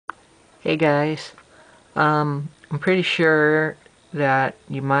Hey guys, I'm pretty sure that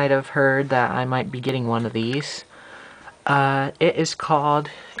you might have heard that I might be getting one of these. It is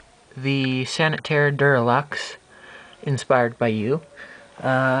called the Sanitaire Duralux, inspired by you.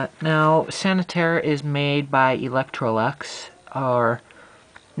 Now, Sanitaire is made by Electrolux, now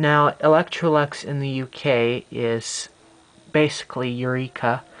Electrolux in the UK is basically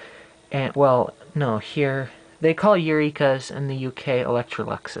Eureka, and well, no, here they call Eurekas in the UK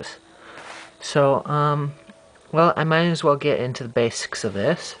Electroluxes. So, well, I might as well get into the basics of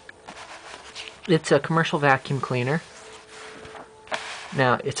this. It's a commercial vacuum cleaner.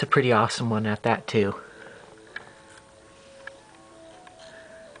 Now, it's a pretty awesome one at that, too.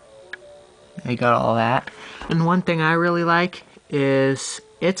 You got all that. And one thing I really like is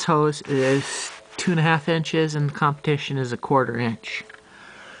its hose is 2.5 inches and the competition is 1/4 inch.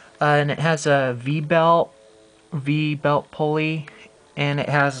 And it has a V-belt pulley, and it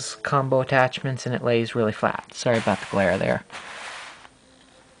has combo attachments, and it lays really flat. Sorry about the glare there.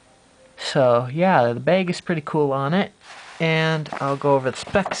 So yeah, the bag is pretty cool on it, and I'll go over the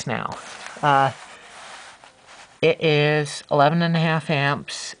specs now. It is 11.5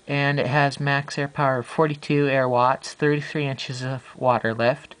 amps, and it has max air power of 42 air watts, 33 inches of water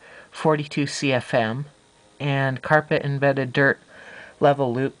lift, 42 CFM, and carpet embedded dirt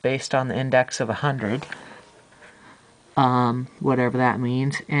level loop based on the index of 100. Whatever that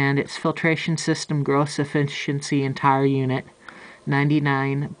means. And its filtration system gross efficiency entire unit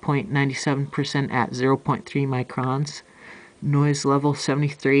 99.97% at 0.3 microns. Noise level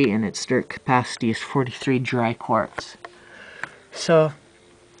 73, and its dirt capacity is 43 dry quarts. So,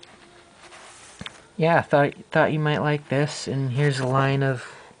 yeah, I thought you might like this, and here's a line of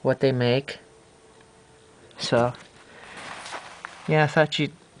what they make. So, yeah, I thought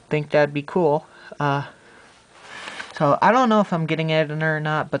you'd think that'd be cool. So, I don't know if I'm getting it or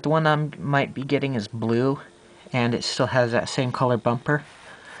not, but the one I might be getting is blue, and it still has that same color bumper.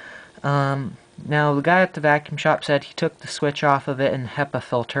 Now, the guy at the vacuum shop said he took the switch off of it and HEPA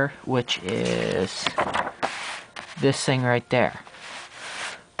filter, which is this thing right there.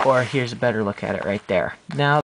 Or here's a better look at it right there. Now,